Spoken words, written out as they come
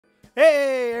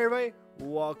Hey everybody,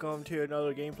 welcome to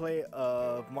another gameplay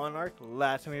of Monark.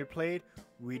 Last time we played,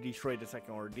 we destroyed the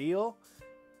second ordeal,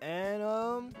 and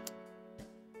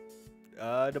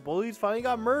the bullies finally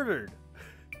got murdered.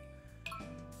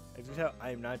 As you tell,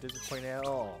 I am not disappointed at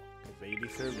all, because they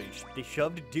deserved it. They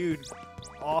shoved a dude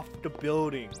off the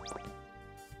building.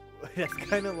 That's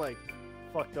kind of like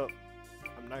fucked up,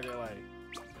 I'm not gonna lie.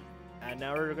 And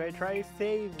now we're gonna try to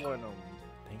save one of them.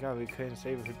 Thank God we couldn't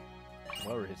save him.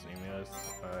 Whatever his name is,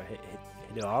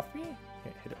 Hidofumi.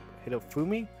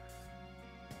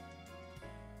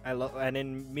 And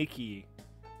then Mickey.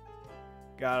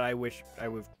 God, I wish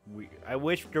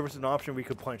there was an option we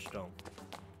could punch them.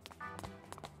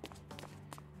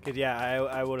 Cause yeah,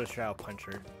 I would have shall punch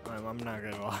her. I'm not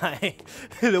gonna lie.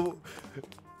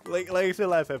 like I said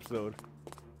last episode,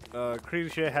 crazy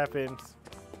shit happens.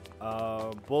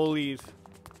 Bullies.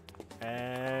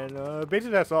 And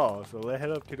basically that's all. So let's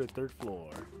head up to the third floor.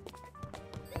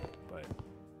 But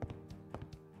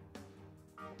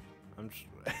I'm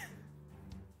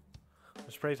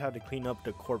surprised how to clean up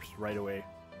the corpse right away.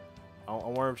 I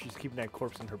wonder if she's keeping that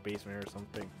corpse in her basement or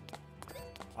something.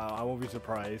 I won't be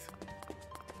surprised,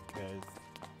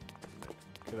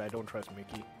 because I don't trust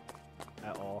Mickey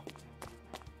at all.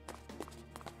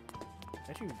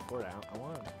 Actually, before that, I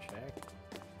want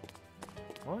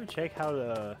to check how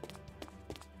the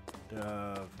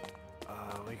what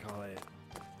do you call it,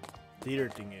 theater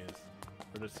thing is,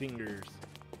 for the singers.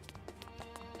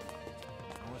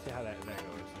 I want to see how that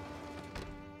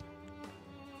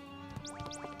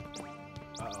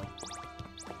goes.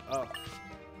 Oh.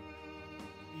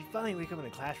 You finally wake up in a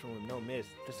classroom with no mist.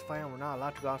 Just to find out we're not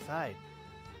allowed to go outside.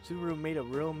 Subaru made a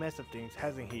real mess of things,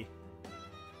 hasn't he?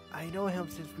 I know him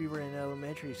since we were in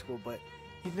elementary school, but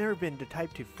he's never been the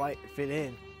type to fit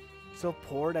in. So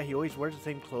poor that he always wears the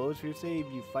same clothes. People say if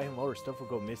you fight him over, stuff will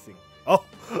go missing. Oh!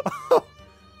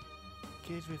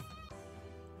 Kids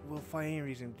will find any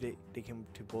reason they can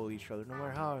to bully each other, no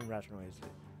matter how irrational is it.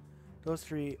 Those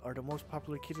three are the most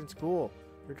popular kids in school.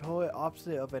 They're totally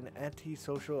opposite of an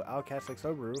antisocial outcast like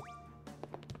Subaru.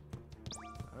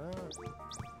 Wait,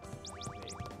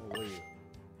 what were you?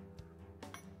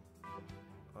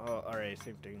 Oh, alright,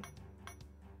 same thing.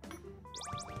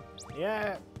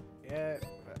 Yeah.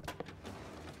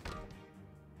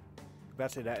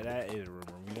 About to say that is a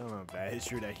rumor. We don't know if that is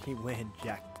true that he went and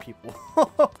jacked people.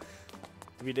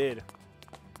 We did.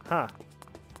 Huh.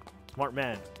 Smart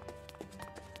man.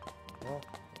 Well,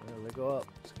 let go up.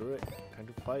 Screw it. Time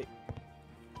to fight.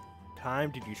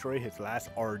 Time to destroy his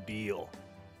last ordeal.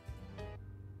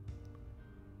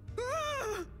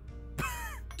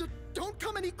 Don't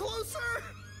come any closer!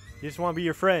 You just want to be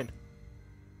your friend.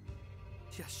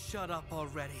 Just shut up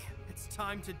already. It's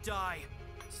time to die.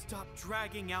 Stop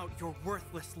dragging out your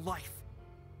worthless life.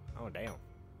 Oh, damn.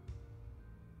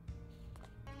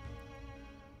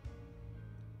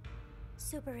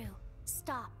 Subaru,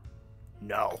 stop.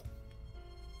 No.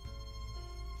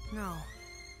 No.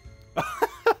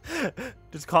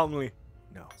 Just calmly.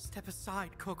 No. Step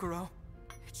aside, Kokoro.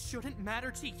 It shouldn't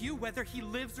matter to you whether he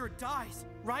lives or dies,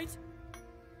 right?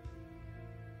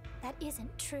 That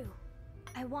isn't true.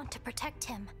 I want to protect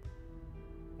him.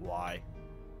 Why?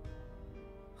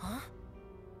 Huh?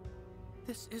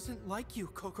 This isn't like you,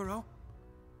 Kokoro.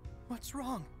 What's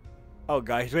wrong? Oh,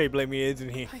 guys, wait, blame me, isn't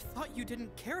he? I thought you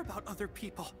didn't care about other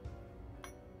people.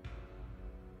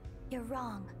 You're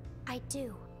wrong. I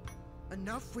do.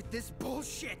 Enough with this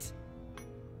bullshit!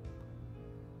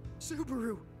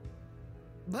 Subaru!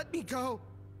 Let me go!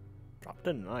 Drop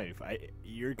the knife.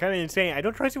 You're kind of insane. I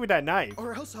don't trust you with that knife.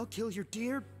 Or else I'll kill your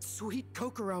dear, sweet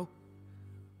Kokoro.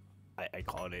 I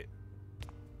called it.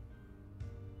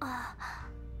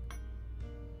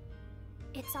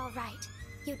 It's all right.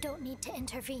 You don't need to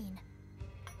intervene.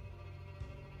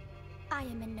 I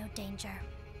am in no danger.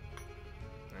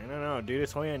 I don't know, dude.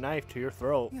 It's holding a knife to your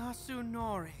throat.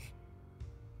 Yasunori.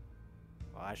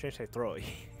 Well, I shouldn't say throat,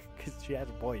 because she has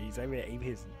a boy. He's not even aim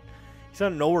his. He's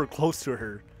not nowhere close to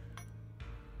her.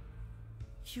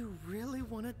 You really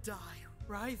want to die,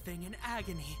 writhing in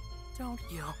agony, don't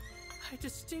you? I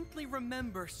distinctly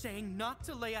remember saying not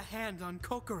to lay a hand on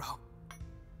Kokoro.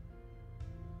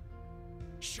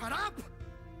 Shut up!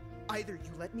 Either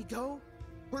you let me go,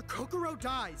 or Kokoro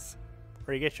dies.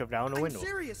 Or you get shoved down the window. I'm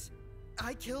serious.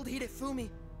 I killed Hidefumi.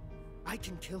 I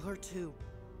can kill her too.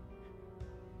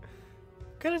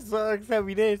 Kinda sucks that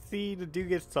we didn't see the dude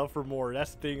get suffer more.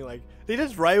 That's the thing, like, they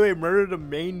just right away murdered the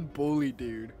main bully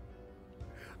dude.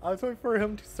 I was waiting for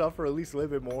him to suffer at least a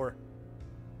little bit more.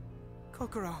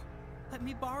 Kokoro, let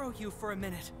me borrow you for a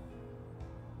minute.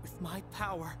 With my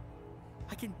power,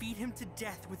 I can beat him to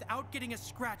death without getting a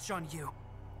scratch on you.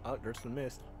 Oh, there's the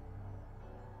mist.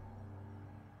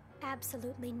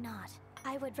 Absolutely not.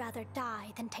 I would rather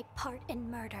die than take part in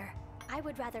murder. I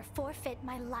would rather forfeit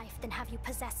my life than have you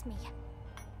possess me.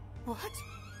 What?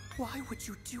 Why would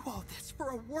you do all this for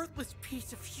a worthless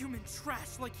piece of human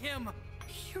trash like him?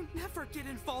 You never get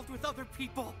involved with other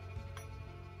people.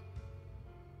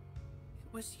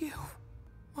 It was you,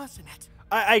 wasn't it?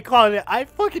 I called it. I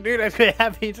fucking knew that's gonna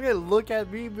happen. He's gonna look at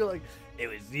me and be like, "It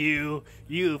was you.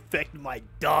 You affected my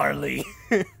darling."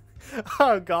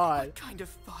 Oh God. What kind of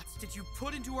thoughts did you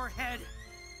put into her head?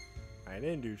 I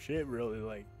didn't do shit really.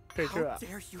 Like, How picture out.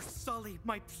 dare you sully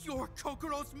my pure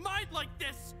Kokoro's mind like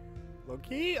this?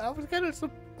 Okay, I was kind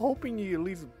of hoping you at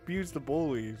least abuse the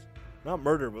bullies. Not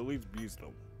murder, but at least abuse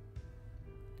them.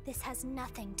 This has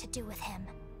nothing to do with him.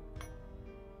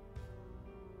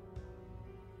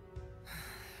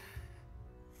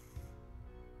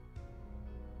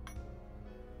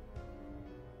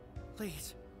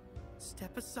 Please,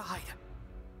 step aside.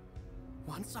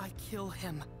 Once I kill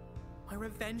him, my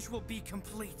revenge will be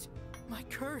complete. My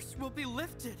curse will be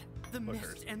lifted. The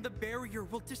mist and the barrier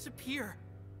will disappear.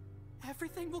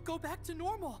 Everything will go back to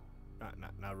normal.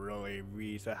 Not really. We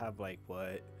used to have like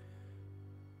what?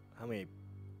 How many?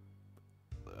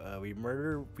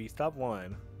 We stopped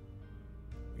one.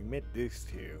 We met these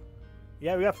two.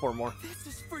 Yeah, we got 4 more. This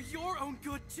is for your own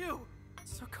good too.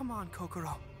 So come on,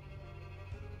 Kokoro.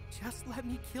 Just let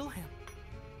me kill him.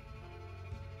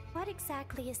 What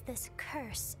exactly is this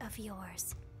curse of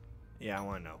yours? Yeah, I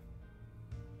want to know.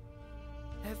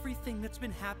 Everything that's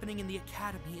been happening in the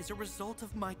academy is a result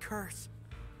of my curse.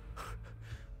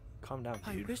 Calm down,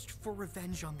 I dude. wished for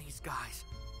revenge on these guys.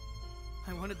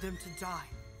 I wanted them to die.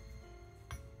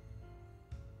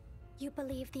 You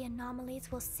believe the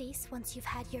anomalies will cease once you've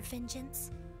had your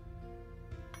vengeance?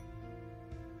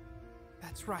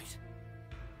 That's right.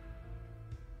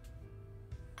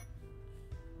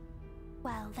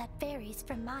 Well, that varies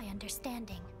from my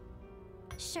understanding.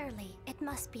 Surely, it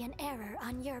must be an error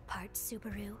on your part,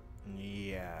 Subaru.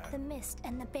 Yeah. The mist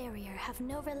and the barrier have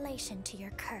no relation to your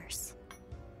curse.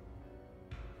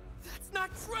 That's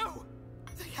not true!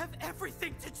 They have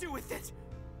everything to do with it!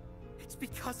 It's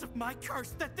because of my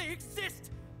curse that they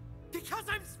exist! Because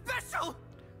I'm special!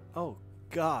 Oh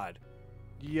God.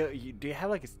 Do you have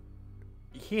like a?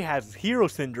 He has hero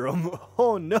syndrome.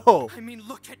 Oh no. I mean,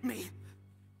 look at me!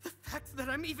 The fact that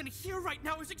I'm even here right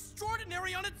now is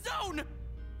extraordinary on its own!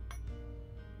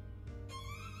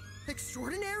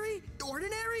 Extraordinary?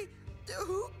 Ordinary?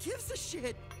 Who gives a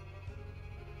shit?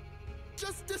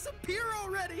 Just disappear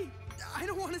already! I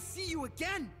don't want to see you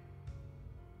again!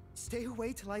 Stay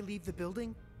away till I leave the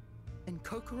building, and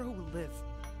Kokoro will live.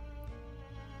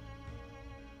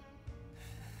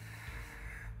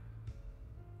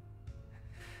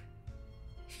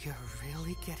 You're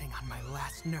really getting on my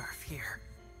last nerve here.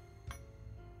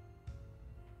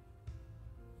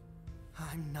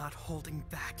 I'm not holding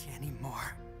back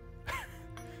anymore.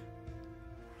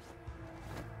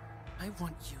 I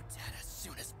want you dead as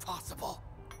soon as possible.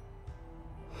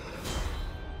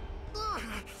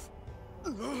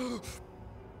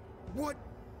 What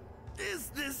is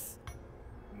this?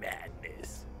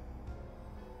 Madness.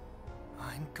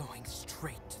 I'm going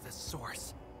straight to the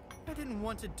source. I didn't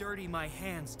want to dirty my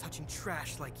hands touching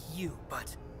trash like you,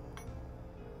 but...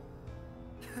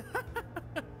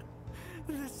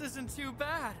 This isn't too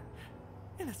bad.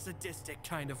 In a sadistic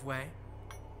kind of way.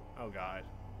 Oh God.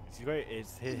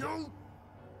 It's his. No!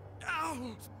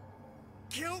 Ow!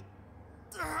 Kill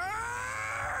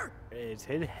her! It's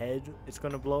his head. It's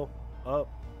gonna blow up.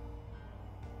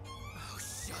 Oh,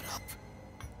 shut up.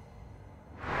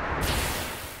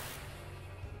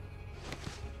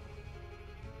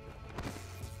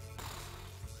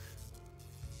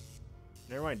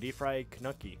 Never mind. Deep fried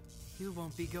Kanuki. You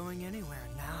won't be going anywhere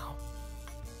now.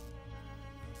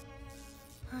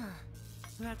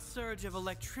 That surge of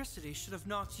electricity should have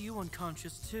knocked you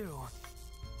unconscious too.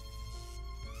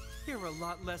 You're a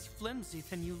lot less flimsy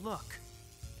than you look.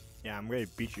 Yeah, I'm ready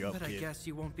to beat you up, But I kid. guess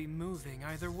you won't be moving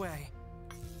either way.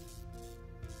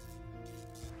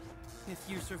 If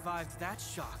you survived that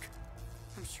shock,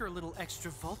 I'm sure a little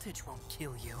extra voltage won't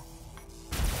kill you.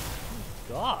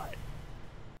 God.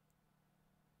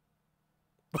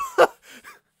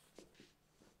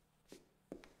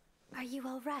 Are you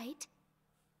all right?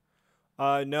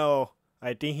 No.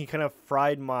 I think he kind of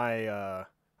fried my, I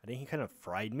think he kind of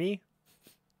fried me.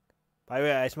 By the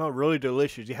way, I smell really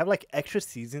delicious. You have like extra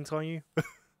seasons on you?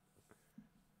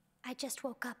 I just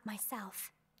woke up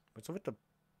myself. What's up with the,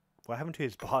 what happened to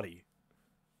his body?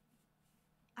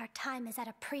 Our time is at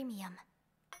a premium.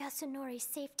 Yasunori's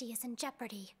safety is in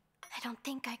jeopardy. I don't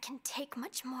think I can take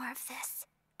much more of this.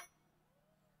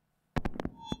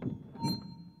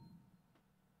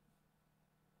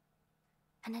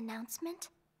 An announcement?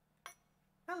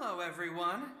 Hello,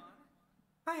 everyone.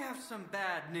 I have some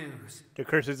bad news. The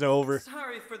curse isn't over.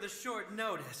 Sorry for the short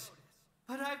notice,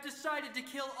 but I've decided to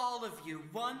kill all of you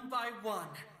one by one.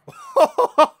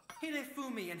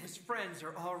 Hidefumi and his friends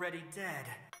are already dead.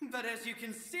 But as you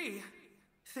can see,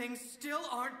 things still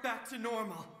aren't back to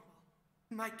normal.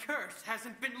 My curse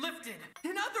hasn't been lifted.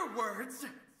 In other words,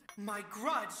 my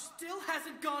grudge still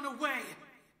hasn't gone away.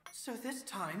 So this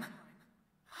time,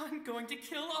 I'm going to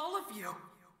kill all of you.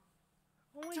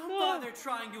 Oh Don't bother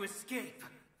trying to escape.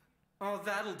 All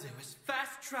that'll do is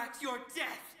fast-track your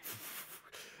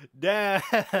death. Damn.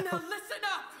 Now listen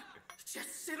up!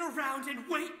 Just sit around and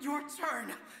wait your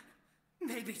turn.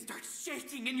 Maybe start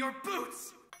shaking in your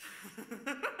boots.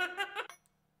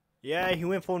 Yeah, he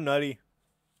went full nutty.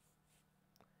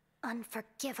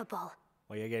 Unforgivable.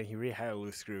 Well, yeah, again, he really had a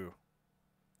loose screw.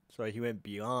 So he went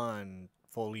beyond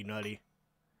fully nutty.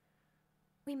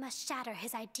 We must shatter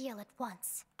his ideal at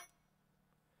once.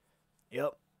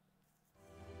 Yep.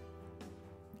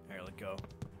 Alright, let's go.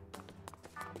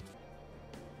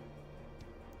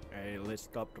 Alright, let's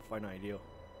stop the final ideal.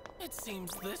 It seems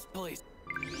this place.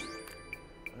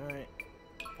 Alright.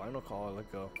 Final call, let's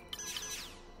go.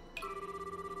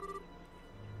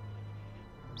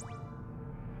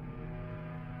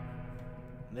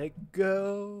 Let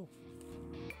go.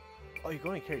 Oh, you're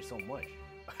going to carry so much.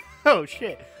 Oh,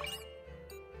 shit.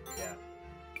 Yeah.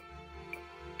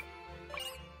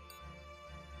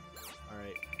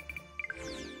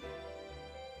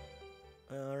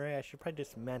 Alright, I should probably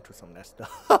dismantle some of that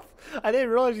stuff. I didn't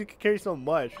realize you could carry so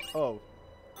much. Oh.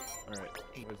 Alright, what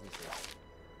is this?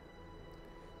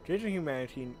 Change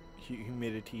in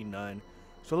humidity none.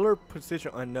 Solar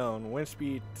position unknown. Wind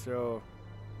speed 0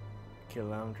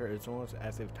 kilometer. It's almost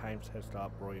as if time has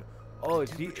stopped rolling. Oh, the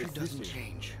temperature doesn't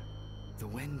change. The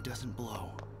wind doesn't blow.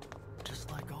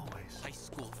 Just like always. High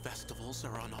school festivals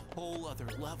are on a whole other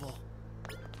level.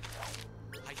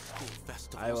 High school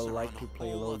festivals I would are like on to a play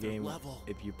a whole little other game. level.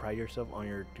 If you pride yourself on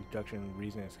your deduction,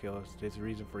 reasoning skills, there's a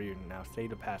reason for you. Now say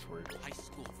the password. High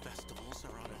school festivals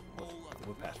are on a whole other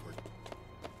What password?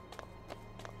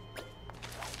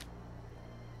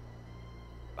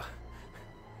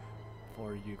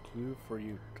 For you clue, for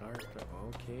you dark.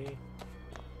 Okay.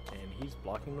 And he's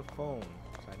blocking the phone,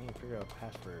 so I need to figure out a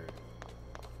password.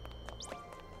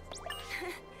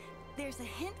 There's a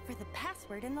hint for the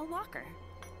password in the locker.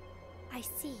 I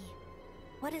see.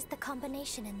 What is the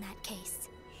combination in that case?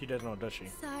 She doesn't know, does she?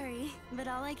 Sorry, but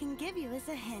all I can give you is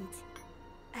a hint.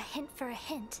 A hint for a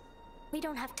hint. We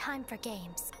don't have time for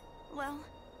games. Well,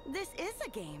 this is a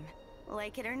game.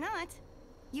 Like it or not,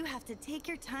 you have to take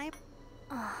your time.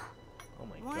 Oh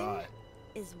my One god.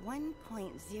 is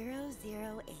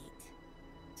 1.008.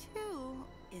 2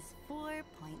 is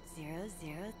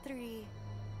 4.003.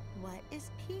 What is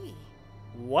P?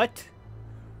 What?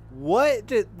 What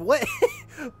did what?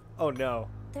 Oh no.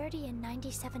 30 and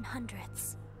 97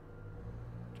 hundredths.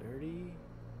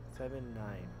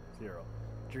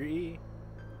 3790.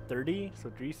 30, so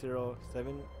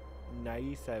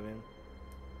 30797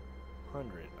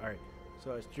 hundred. Alright.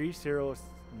 So it's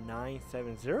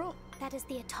 30970? That is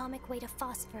the atomic weight of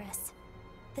phosphorus.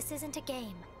 This isn't a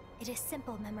game. It is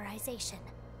simple memorization.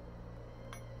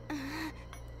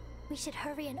 We should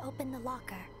hurry and open the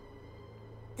locker.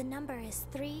 The number is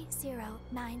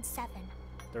 3097.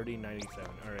 3097.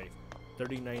 Alright.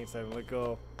 3097. Let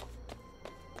go.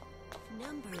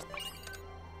 Numbers.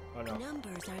 Oh no.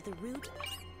 Numbers are the root.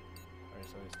 Alright,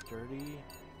 so it's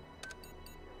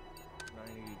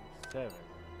 3097.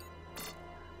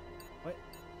 What?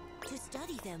 To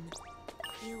study them.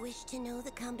 You wish to know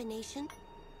the combination?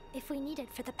 If we need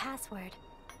it for the password.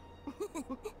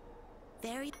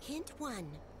 Very hint 1.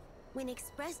 When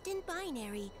expressed in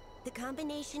binary, the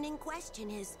combination in question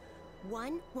is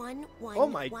 1111. Oh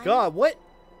my god, what?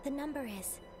 The number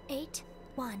is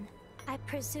 81. I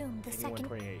presume the second.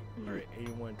 8128. Alright,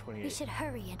 8128. We should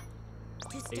hurry and.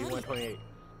 To study 8128.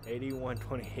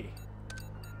 8128.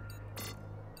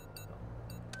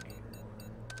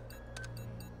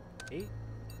 Eight.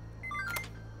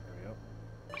 There we go.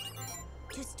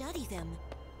 To study them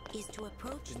is to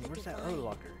approach Then the where's that other divine.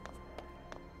 locker?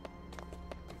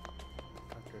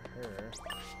 After her.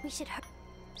 We should hurry.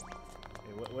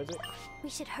 Wait, what was it? We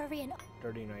should hurry and.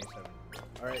 3097.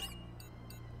 Alright.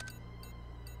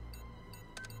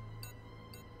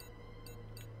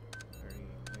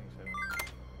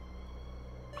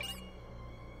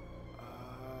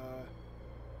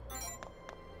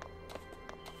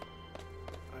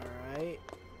 Alright.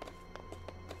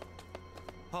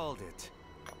 Hold it.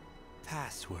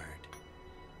 Password.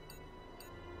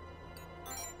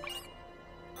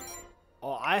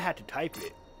 Oh, I had to type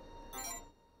it.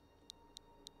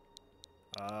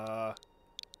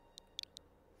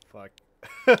 Fuck.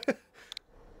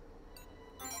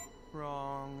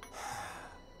 Wrong.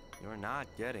 You're not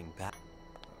getting back.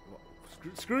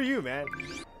 Screw you, man.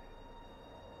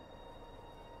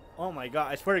 Oh my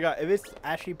god, I swear to god, if it's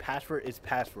actually password, it's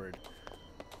password.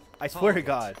 I swear to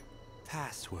god.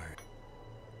 Password.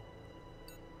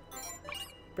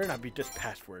 Better not be just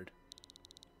password.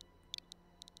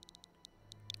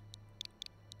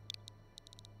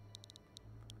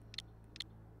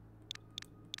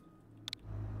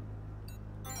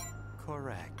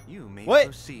 Correct. You may What?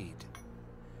 proceed.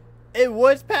 It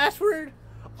was password?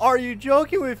 Are you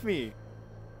joking with me?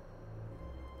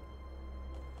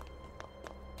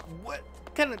 What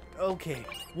kind of... Okay.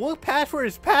 What password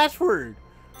is password?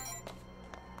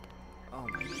 Oh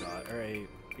my god. Alright.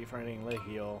 Befriending, let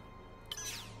heal.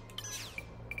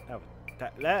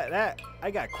 That...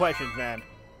 I got questions, man.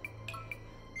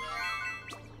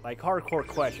 Like hardcore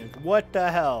questions. What the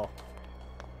hell?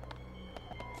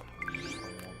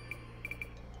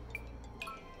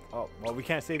 Oh, well, we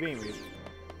can't save anyways.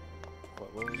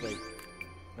 What was it?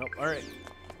 Nope, alright.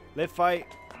 Let's fight.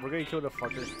 We're gonna kill the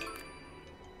fucker.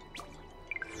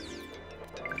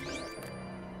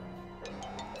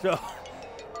 So,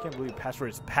 I can't believe password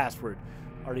is password.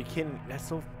 Are you kidding? That's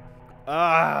so...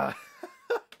 Ah!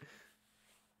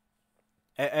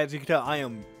 As you can tell, I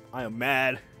am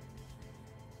mad.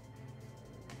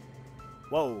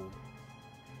 Whoa.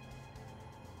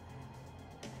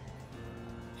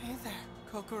 Hey there,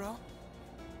 Kokoro.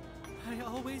 I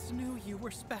always knew you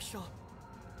were special.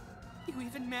 You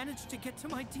even managed to get to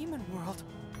my demon world.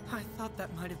 I thought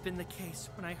that might have been the case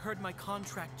when I heard my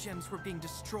contract gems were being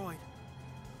destroyed.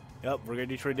 Yep, we're gonna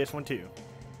destroy this one too.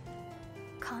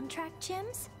 Contract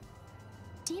gems?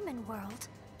 Demon world?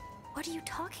 What are you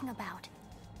talking about?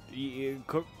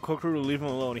 Kokoro, leave him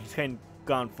alone. He's kind of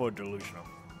gone for delusional.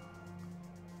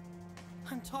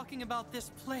 I'm talking about this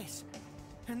place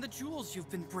and the jewels you've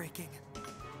been breaking.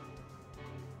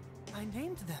 I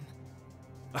named them.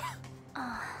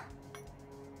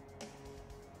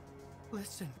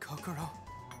 Listen, Kokoro.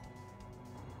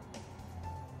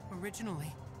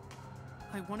 Originally,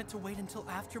 I wanted to wait until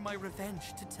after my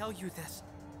revenge to tell you this.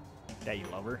 That you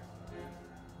love her?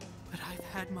 But I've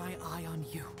had my eye on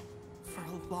you for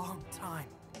a long time.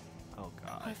 Oh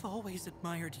god. I've always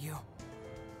admired you.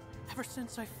 Ever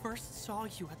since I first saw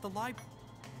you at the library.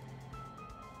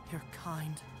 You're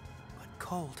kind, but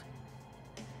cold.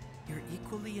 You're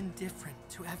equally indifferent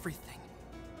to everything.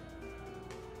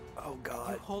 Oh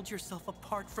god. You hold yourself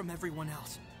apart from everyone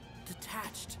else,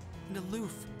 detached and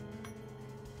aloof.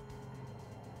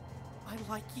 I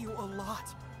like you a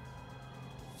lot.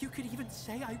 You could even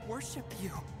say I worship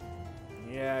you.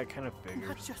 Yeah, I kind of figured.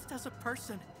 Not just as a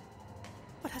person,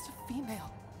 but as a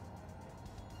female.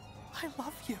 I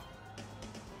love you.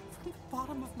 From the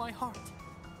bottom of my heart.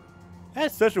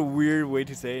 That's such a weird way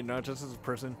to say it, not just as a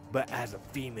person, but as a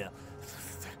female.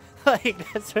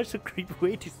 Like, that's such a creepy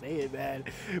way to say it, man.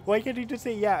 Why can't you just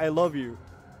say, yeah, I love you?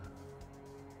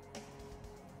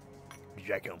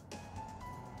 Jack him.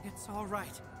 It's all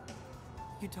right.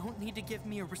 You don't need to give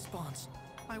me a response.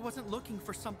 I wasn't looking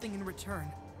for something in return.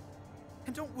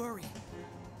 And don't worry.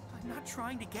 I'm not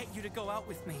trying to get you to go out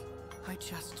with me. I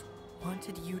just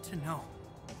wanted you to know.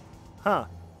 Huh.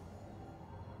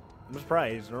 I'm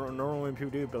surprised. Normally people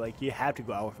do, but like, you have to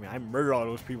go out with me. I murder all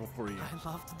those people for you. I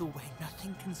loved the way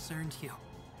nothing concerned you.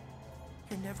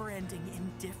 Your never-ending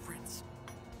indifference.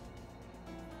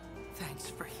 Thanks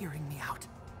for hearing me out.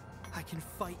 I can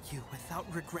fight you without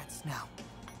regrets now.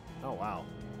 Oh, wow.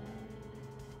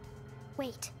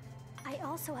 Wait, I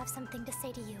also have something to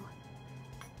say to you.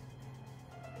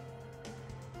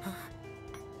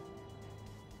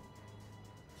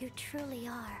 You truly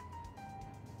are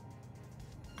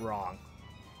Wrong.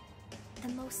 the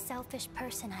most selfish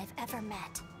person I've ever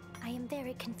met. I am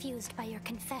very confused by your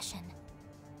confession.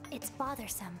 It's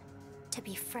bothersome, to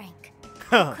be frank.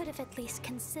 You could have at least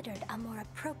considered a more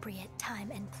appropriate time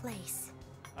and place.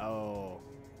 Oh.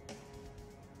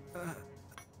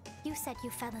 You said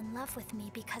you fell in love with me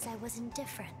because I was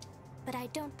indifferent, but I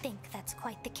don't think that's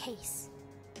quite the case.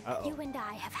 You and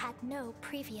I have had no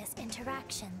previous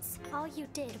interactions. All you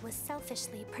did was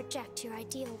selfishly project your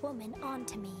ideal woman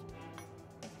onto me.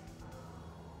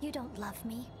 You don't love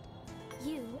me.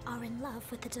 You are in love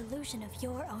with the delusion of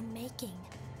your own making.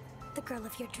 The girl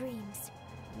of your dreams.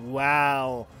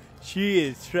 Wow. She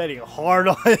is treading hard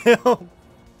on him.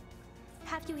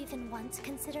 Have you even once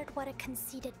considered what a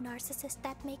conceited narcissist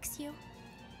that makes you?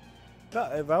 No,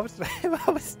 if I was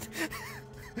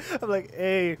I'm like,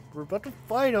 hey, we're about to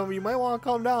fight him. You might want to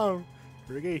calm down.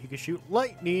 He can shoot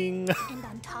lightning. And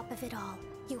on top of it all,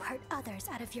 you hurt others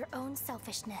out of your own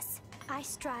selfishness. I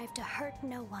strive to hurt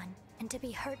no one, and to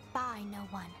be hurt by no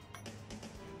one.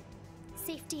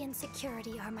 Safety and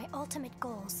security are my ultimate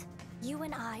goals. You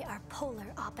and I are polar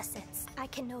opposites. I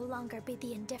can no longer be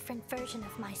the indifferent version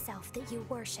of myself that you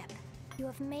worship. You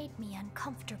have made me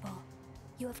uncomfortable.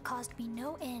 You have caused me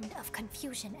no end of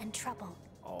confusion and trouble.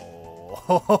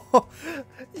 Oh,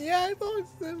 yeah. If I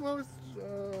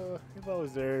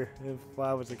was there, if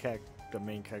I was the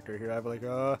main character here, I'd be like,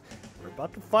 we're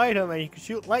about to fight him, and he can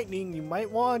shoot lightning. You might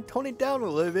want to tone it down a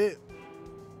little bit.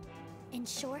 In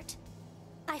short,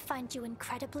 I find you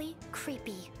incredibly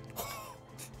creepy.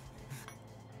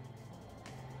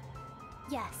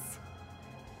 Yes,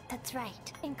 that's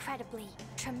right. Incredibly,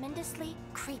 tremendously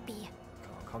creepy.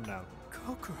 Calm down.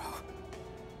 Kokoro.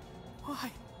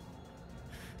 Why?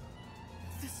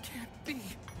 This can't be.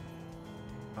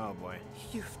 Oh boy.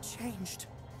 You've changed.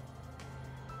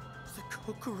 The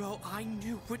Kokoro I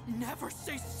knew would never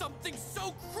say something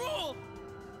so cruel!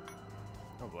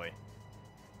 Oh boy.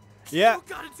 Yeah. You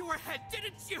got into her head,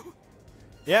 didn't you?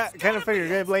 Yeah, kind of figured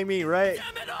you're gonna blame me, right?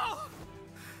 Damn it all!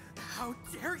 How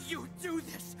dare you do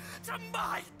this to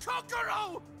my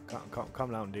Kokoro!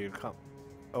 Calm down, dude. Calm.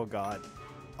 Oh god.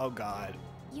 Oh god.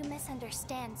 You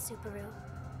misunderstand, Subaru.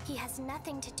 He has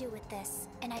nothing to do with this,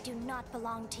 and I do not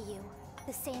belong to you.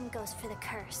 The same goes for the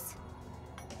curse.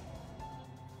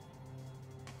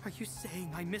 Are you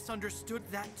saying I misunderstood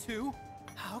that too?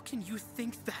 How can you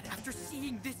think that after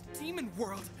seeing this demon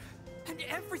world and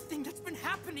everything that's been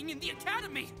happening in the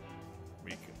academy?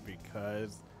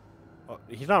 Because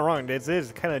he's not wrong. This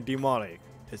is kind of demonic.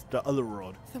 It's the other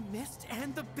world. The mist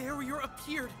and the barrier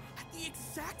appeared at the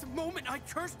exact moment I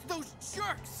cursed those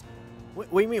jerks.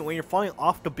 What do you mean? When you're falling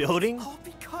off the building? All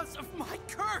because of my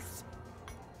curse.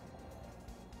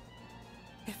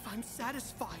 If I'm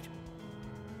satisfied,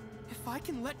 if I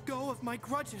can let go of my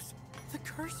grudges, the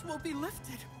curse will be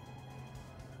lifted.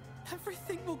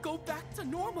 Everything will go back to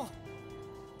normal.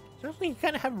 Certainly, you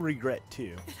kind of have regret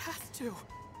too. It has to.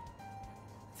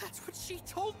 That's what she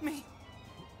told me.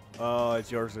 Oh,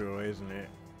 it's yours, isn't it?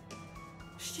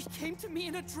 She came to me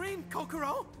in a dream,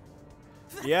 Kokoro.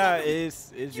 Yeah,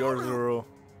 it's yours, Zoro.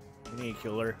 You need to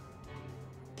kill her.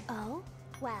 Oh?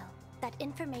 Well, that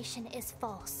information is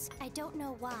false. I don't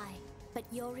know why, but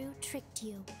Yoru tricked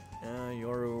you.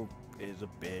 Yoru is a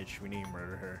bitch. We need to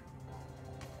murder her.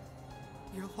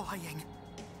 You're lying.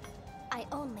 I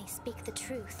only speak the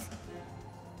truth.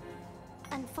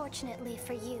 Unfortunately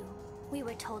for you, we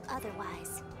were told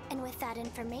otherwise. And with that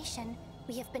information,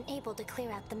 we have been able to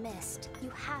clear out the mist. You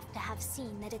have to have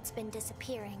seen that it's been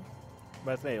disappearing.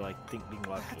 But I say, like, thinking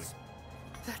logically.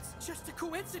 That's just a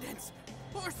coincidence!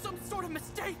 Or some sort of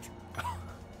mistake!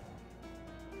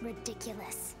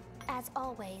 Ridiculous. As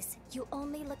always, you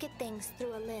only look at things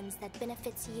through a lens that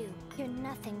benefits you. You're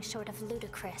nothing short of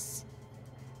ludicrous.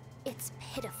 It's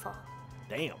pitiful.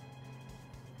 Damn.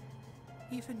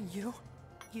 Even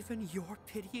you're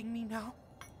pitying me now?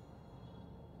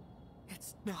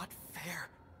 It's not fair.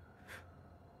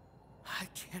 I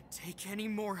can't take any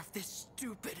more of this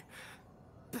stupid,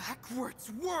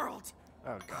 backwards world.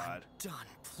 Oh god. I'm done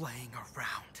playing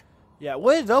around. Yeah,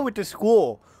 what is up with the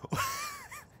school?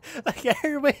 Like,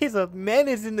 everybody's a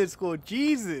menace in this school.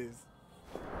 Jesus.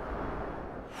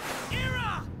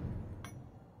 Ira!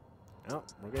 Oh,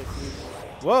 we're gonna see.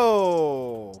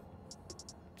 Whoa.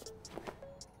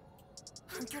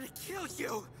 I'm gonna kill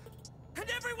you! And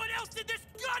everyone else in this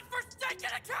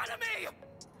godforsaken academy!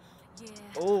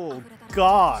 Oh,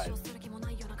 God.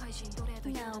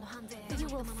 No, you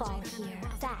will fall here.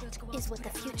 That is what the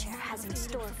future has in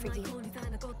store for you.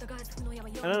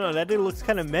 I don't know, that dude looks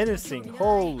kind of menacing.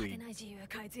 Holy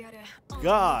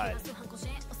God.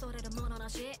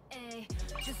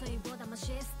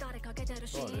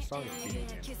 Oh, this song is beating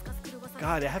him.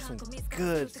 God, they have some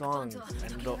good songs.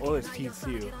 And the OSTs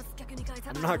too.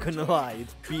 I'm not gonna lie,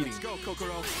 it's beating. Let's go,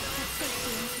 Kokoro.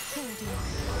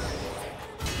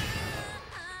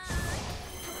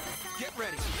 Get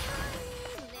ready.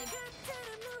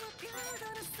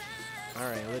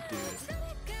 Alright, let's do this.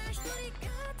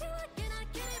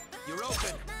 You're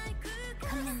open.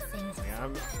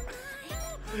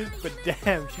 Yeah, but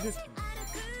damn, she just...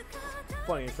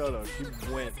 Funny as hell though, she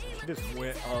just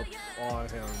went up on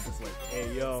him, just like, hey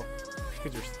yo,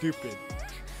 because you're stupid.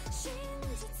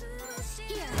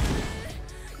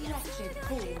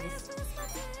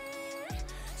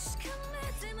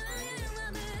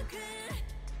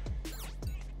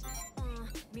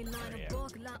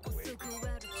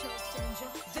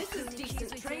 This is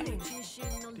decent training.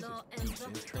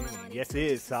 Yes it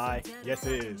is, Sai. Yes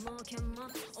it is.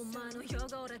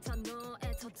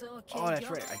 Oh, that's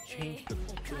right. I changed the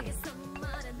thing.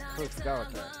 Totally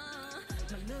forgot about that.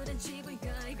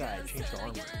 God, I changed the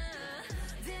armor.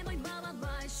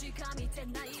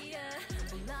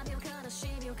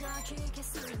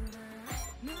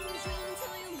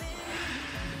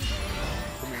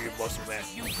 Come here, you muscle man.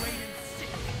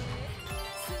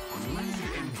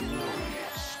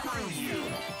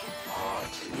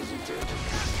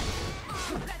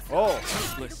 Oh!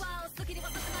 Useless.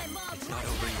 It's not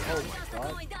over yet. Oh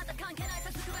my god.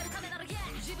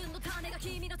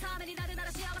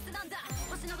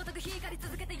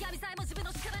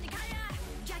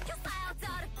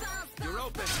 You're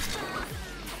open.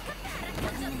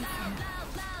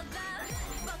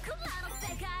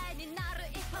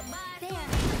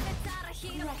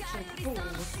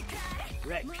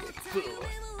 Wretched fool.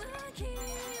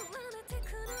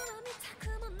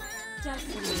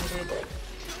 Decimated.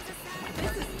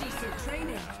 This is decent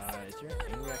training. Is your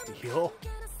aim back to heal?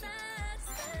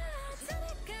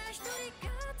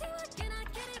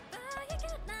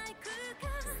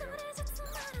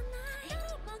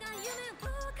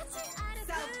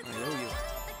 I know you.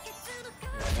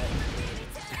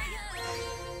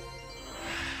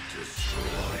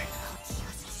 Destroy.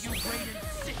 You wait and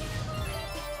see.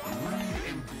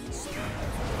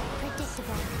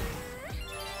 Predictable.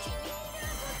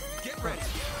 Get ready.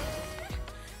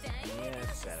 Yeah,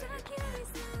 it's sad idea.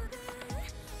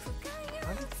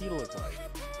 How does he look like?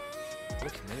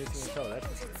 Looks amazing as hell, that's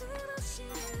for sure.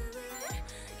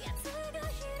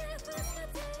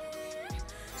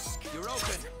 You're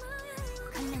open.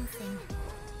 Commencing.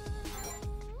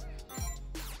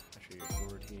 Actually, your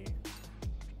forward key.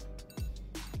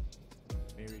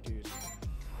 May reduce.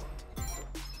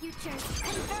 You just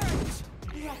converge.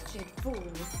 Wretched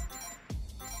fools.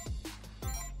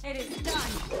 It is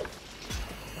done.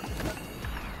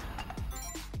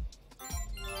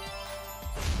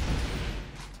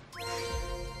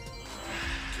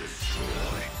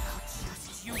 Destroy.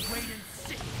 You wait and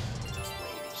see.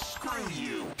 Screw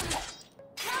you.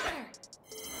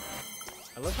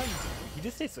 I love how he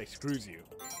just says like screws you.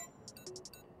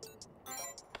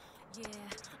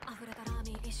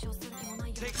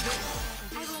 Take this.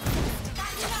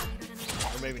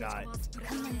 Or maybe not.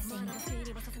 Commencing.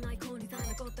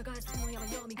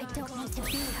 I don't want to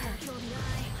be her.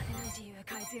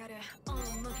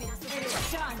 It is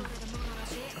done.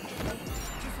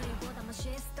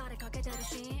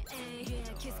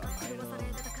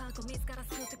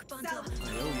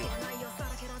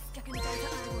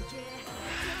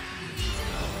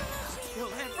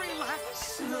 Kill every last.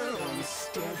 Slow and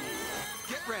steady.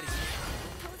 Get ready.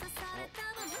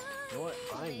 You know what?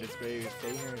 I'm just ready to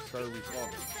stay here and start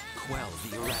resolving. Quell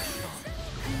the irrational.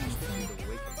 The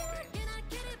awakened thing.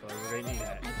 That's what I need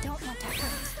that. I don't want to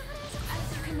hurt. As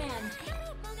you command.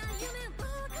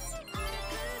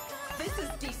 This is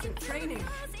decent training.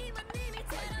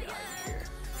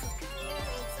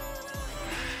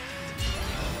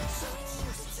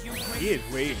 He is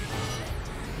waiting.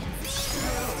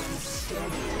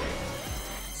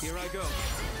 Here I go.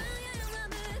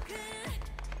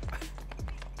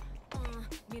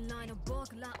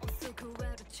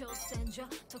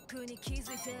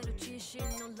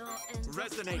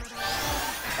 Resonate.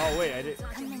 Oh wait, I did.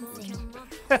 Commencing.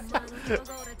 I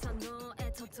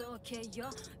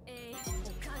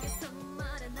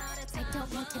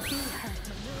don't want to be her.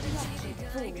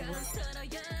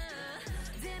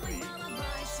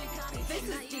 This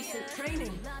is decent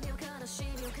training.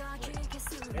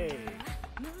 Hey.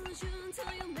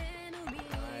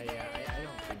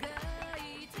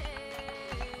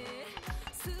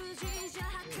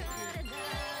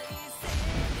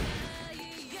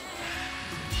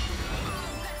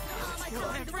 I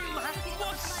don't think Every last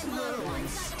one. Slow and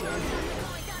steady.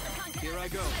 Here I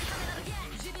go.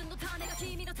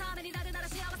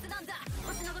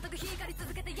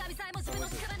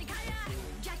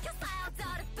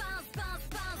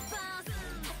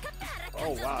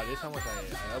 Oh wow, this is how much I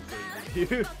upgraded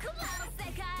you.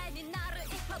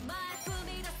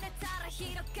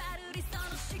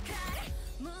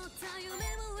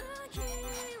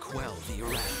 Quell the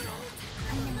irrational.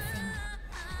 Commencing.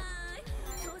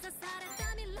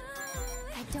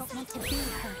 I don't want to be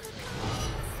her.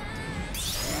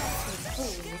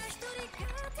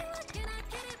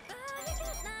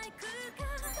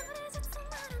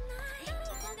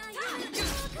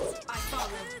 I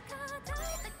follow.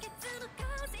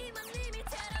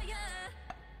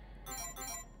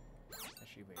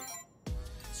 Actually, wait.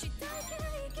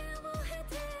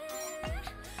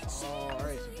 Oh,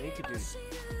 alright, so they could do. Is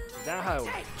that how?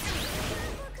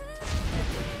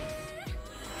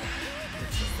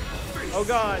 Oh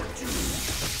god!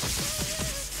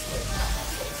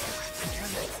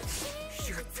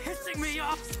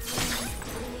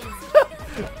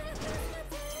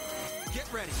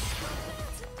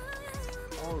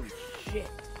 Holy shit.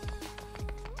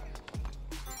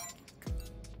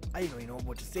 I don't even know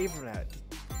what to say for that.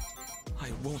 I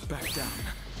won't back down.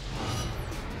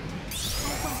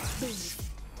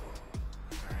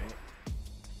 Alright.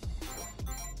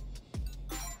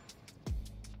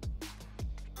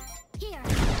 Here. I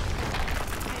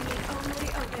need only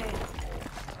obey.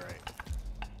 Alright.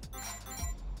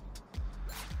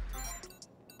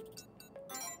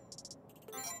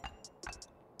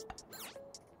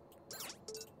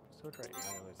 So it's right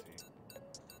here. Let's see.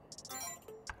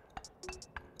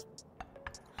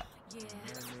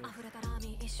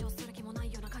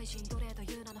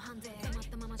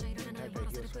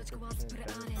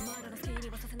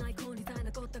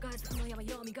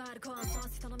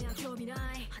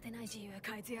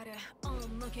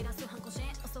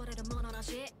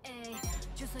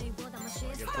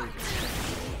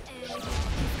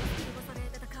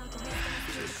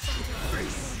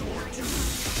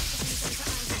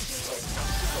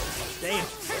 Damn.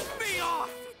 Piss me off!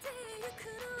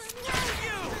 Screw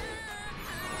you!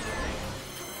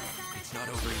 It's not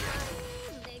over yet.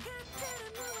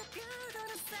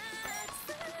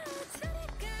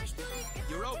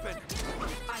 You're open.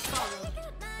 I follow.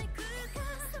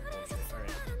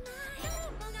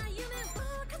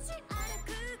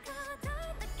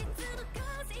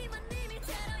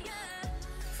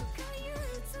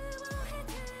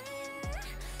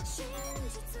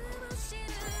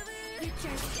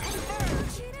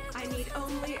 I need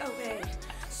only obey.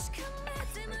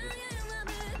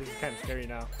 This is kind of scary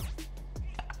now.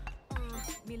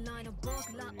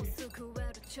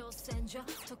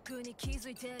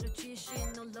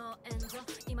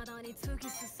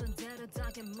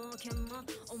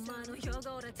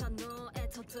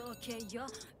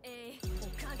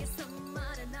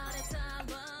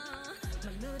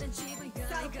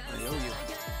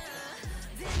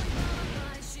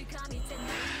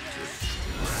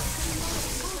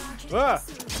 Ah!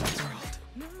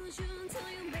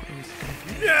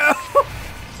 No!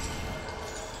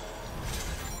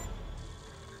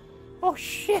 Oh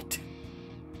shit!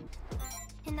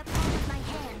 In the palm of my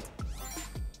hand.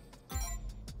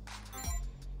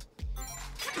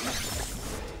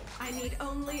 I need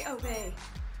only obey.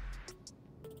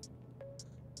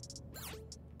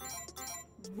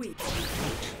 Weak.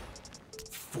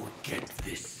 Forget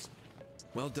this.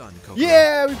 Well done, Coco.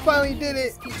 Yeah, we finally did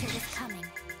it! Future was coming.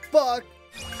 Fuck!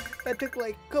 That took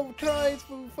like a couple tries,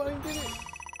 but we finally did it.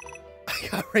 I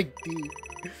got rank D.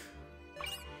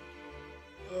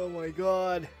 Oh my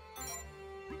god.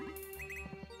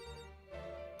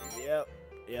 Yep,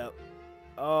 yep.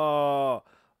 Oh.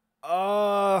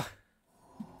 Oh.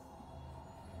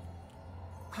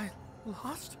 I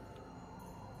lost?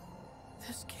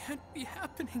 This can't be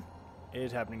happening. It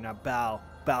is happening now. Bow.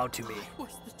 Bow to me. I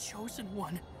was the chosen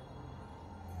one.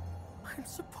 I'm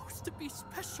supposed to be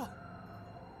special.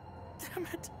 Damn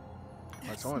it.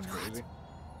 That It's sounds not crazy.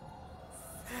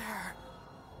 fair.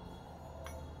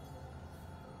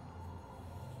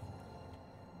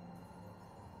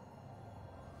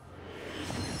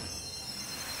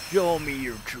 Show me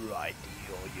your true ideal,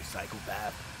 you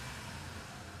psychopath.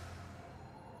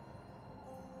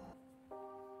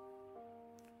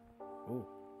 Ooh.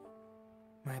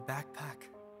 My backpack,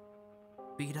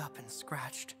 beat up and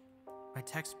scratched. My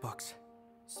textbooks,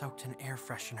 soaked in air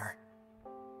freshener.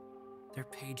 Their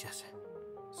pages,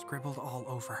 scribbled all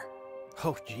over.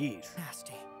 Oh, jeez.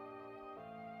 Nasty.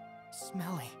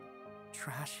 Smelly.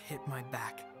 Trash hit my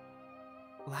back.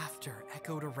 Laughter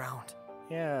echoed around.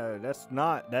 Yeah,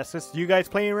 that's just you guys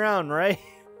playing around, right?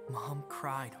 Mom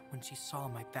cried when she saw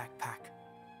my backpack.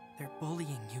 They're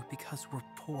bullying you because we're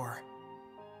poor.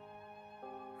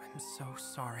 I'm so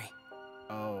sorry.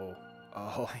 Oh.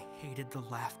 Oh. I hated the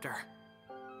laughter.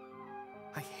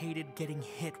 I hated getting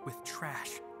hit with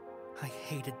trash. I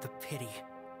hated the pity.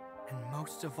 And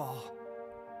most of all,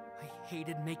 I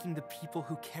hated making the people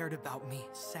who cared about me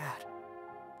sad.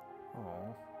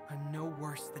 Oh. I'm no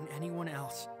worse than anyone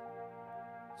else.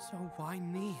 So why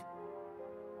me?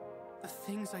 The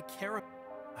things I care about.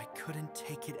 I couldn't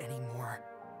take it anymore.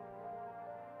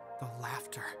 The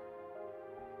laughter.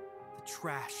 The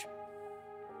trash.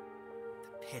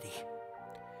 The pity.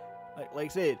 Like I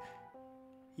said,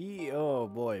 oh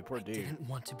boy, poor dude. I didn't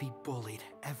want to be bullied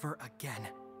ever again.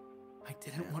 I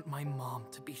didn't want my mom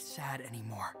to be sad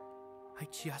anymore. I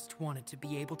just wanted to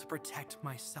be able to protect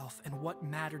myself and what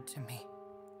mattered to me.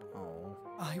 Oh.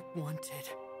 I wanted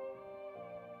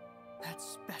that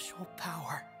special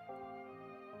power.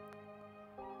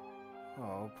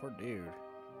 Oh, poor dude.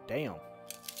 Damn.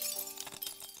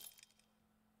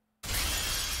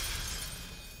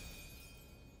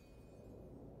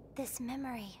 This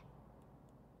memory.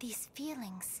 These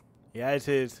feelings. Yeah, it's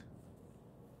his.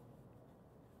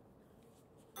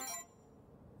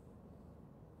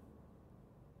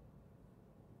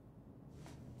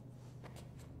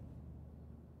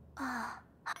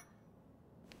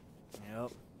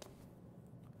 Yep.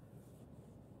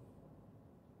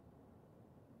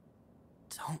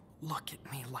 Don't look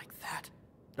at me like that.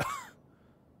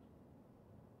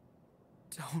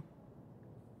 Don't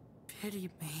pity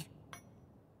me.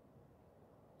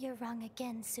 You're wrong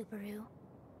again, Subaru.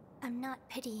 I'm not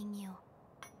pitying you.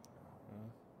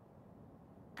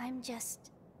 I'm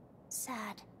just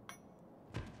sad.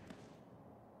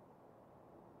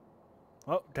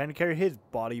 Oh, time to carry his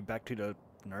body back to the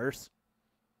nurse.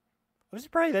 I was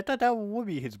surprised. I thought that would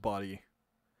be his body.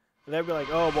 They'd be like,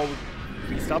 oh, well,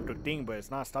 we stopped the thing, but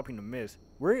it's not stopping the mist.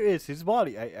 Where is his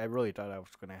body? I really thought that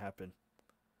was going to happen.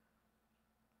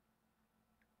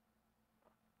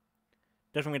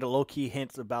 Definitely the low-key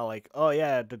hints about, like, oh,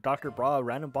 yeah, the doctor brought a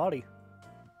random body.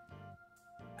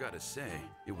 Gotta say,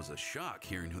 it was a shock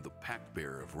hearing who the pact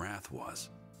bearer of Wrath was.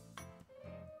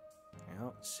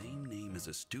 Yep. Same name as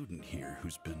a student here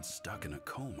who's been stuck in a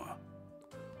coma.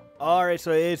 Alright,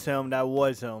 so it is him. That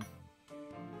was him.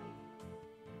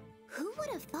 Who would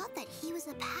have thought that he was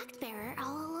a pact bearer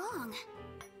all along?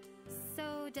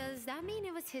 So, does that mean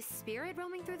it was his spirit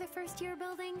roaming through the first-year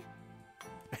building?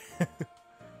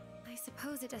 I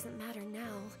suppose it doesn't matter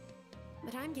now,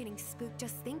 but I'm getting spooked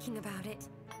just thinking about it.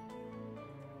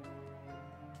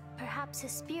 Perhaps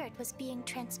his spirit was being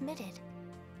transmitted,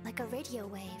 like a radio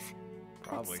wave.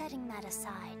 Probably. But setting that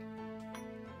aside,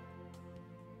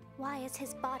 why is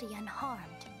his body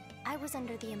unharmed? I was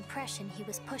under the impression he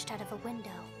was pushed out of a window.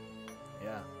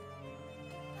 Yeah.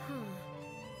 Huh.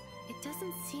 It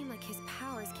doesn't seem like his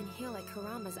powers can heal like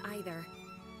Kurama's either.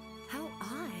 How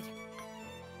odd.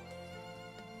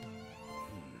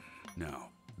 Now,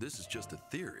 this is just a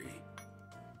theory.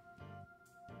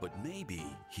 But maybe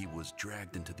he was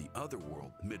dragged into the other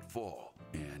world mid-fall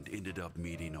and ended up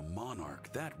meeting a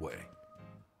Monark that way.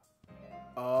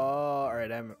 Oh, alright,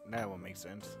 that one makes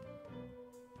sense.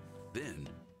 Then,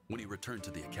 when he returned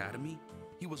to the academy,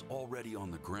 he was already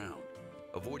on the ground,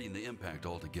 avoiding the impact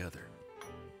altogether.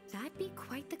 That'd be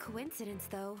quite the coincidence,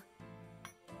 though.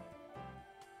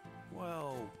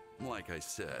 Well, like I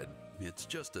said, it's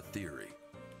just a theory.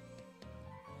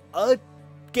 A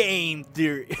game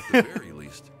theory. At the very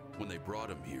least, when they brought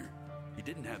him here, he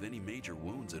didn't have any major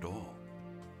wounds at all.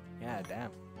 Yeah,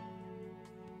 damn.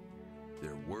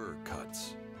 There were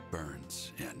cuts,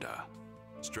 burns, and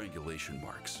strangulation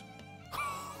marks.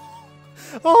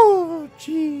 Oh,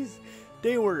 jeez.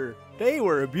 They were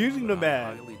abusing the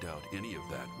man. I highly doubt any of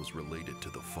that was related to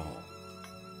the fall.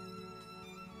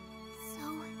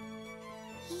 So,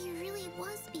 he really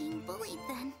was being bullied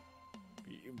then?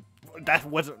 That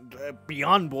wasn't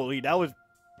beyond bully. That was,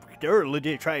 they were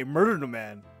legit trying to murder the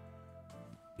man.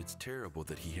 It's terrible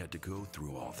that he had to go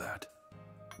through all that.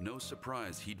 No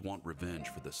surprise he'd want revenge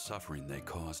for the suffering they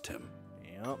caused him.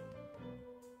 Yep.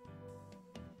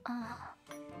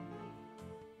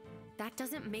 That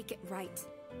doesn't make it right.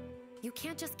 You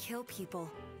can't just kill people,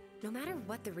 no matter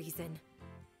what the reason.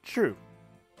 True.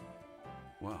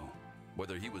 Well,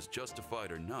 whether he was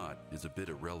justified or not is a bit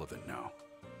irrelevant now.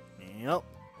 Yep.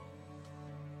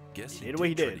 Guess he did what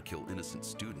he try did. to kill innocent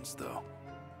students, though.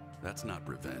 That's not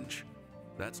revenge.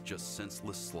 That's just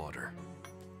senseless slaughter.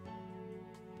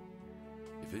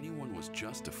 If anyone was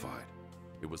justified,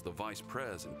 it was the Vice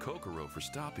Prez and Kokoro for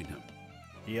stopping him.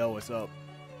 Yo, what's up?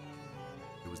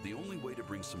 It was the only way to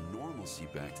bring some normalcy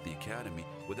back to the Academy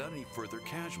without any further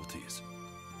casualties.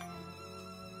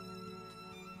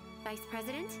 Vice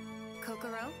President,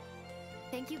 Kokoro,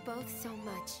 thank you both so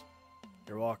much.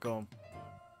 You're welcome.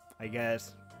 I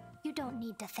guess. You don't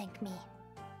need to thank me.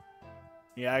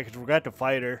 Yeah, I forgot to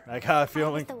fight her. I got a I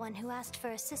feeling. was the one who asked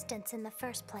for assistance in the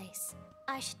first place.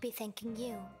 I should be thanking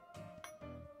you.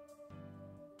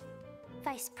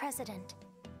 Vice President,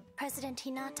 President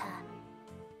Hinata,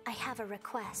 I have a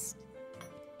request.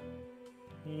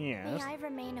 Yes. May I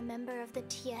remain a member of the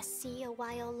TSC a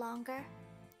while longer?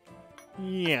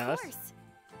 Yes. Of course.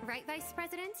 Right, Vice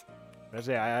President? That's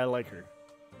it. I like her.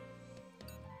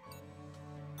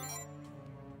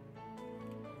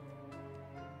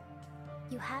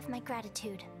 You have my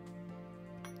gratitude.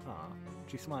 Aw,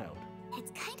 she smiled.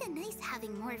 It's kinda nice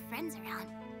having more friends around.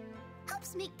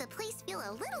 Helps make the place feel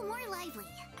a little more lively.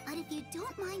 But if you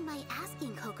don't mind my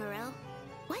asking, Kokoro,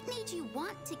 what made you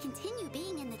want to continue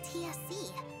being in the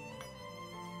TSC?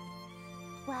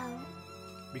 Well,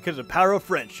 Because of power of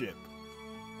friendship.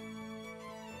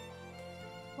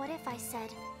 what if I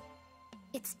said,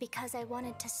 it's because I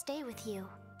wanted to stay with you?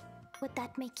 Would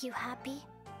that make you happy?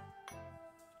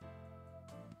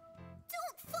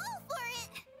 Don't fall for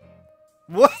it!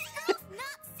 What? This girl's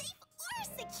not safe or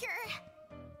secure!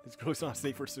 This girl's not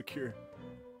safe or secure.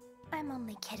 I'm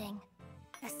only kidding.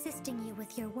 Assisting you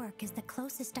with your work is the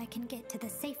closest I can get to the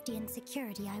safety and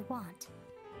security I want.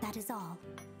 That is all.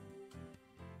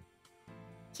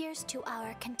 Here's to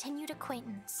our continued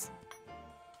acquaintance.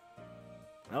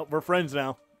 Oh, we're friends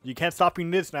now. You can't stop me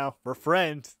this now. We're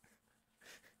friends.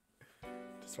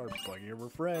 Just start bugging her. We're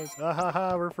friends. Ha ha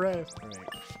ha, we're friends. Alright.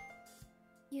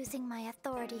 Using my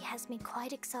authority has me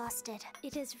quite exhausted.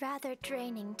 It is rather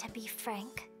draining, to be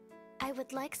frank. I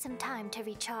would like some time to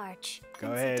recharge.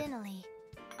 Go ahead. Incidentally,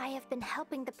 I have been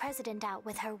helping the president out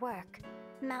with her work.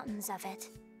 Mountains of it.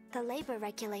 The labor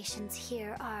regulations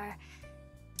here are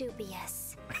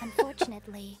dubious.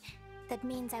 Unfortunately, that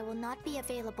means I will not be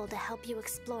available to help you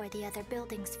explore the other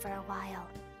buildings for a while.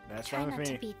 That's Try fine with not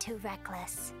me. to be too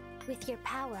reckless. With your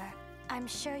power, I'm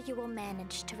sure you will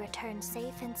manage to return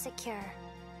safe and secure.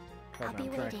 I'll be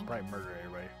waiting. Probably murder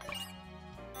everybody.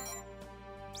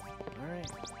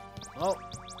 Alright. Well,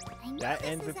 that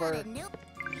ends before.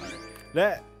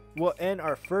 That will end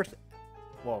our first,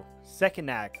 well, second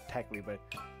act technically, but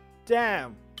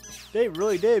damn, they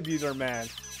really did abuse our man.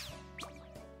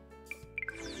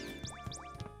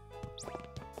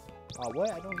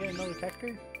 What? I don't get another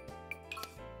character?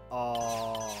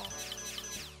 Oh,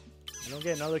 I don't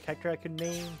get another character I could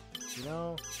name, you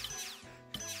know?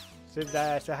 Since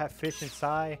I still have Fish and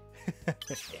Sai.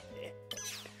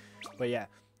 But yeah,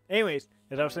 anyways,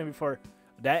 as I was saying before,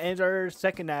 that ends our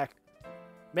second act.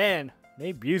 Man,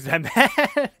 they abused that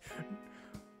man.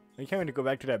 I can't wait to go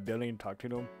back to that building and talk to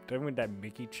them. Talking with that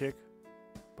Mickey chick.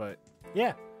 But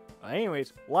yeah,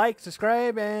 anyways, like,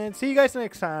 subscribe, and see you guys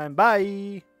next time.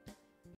 Bye.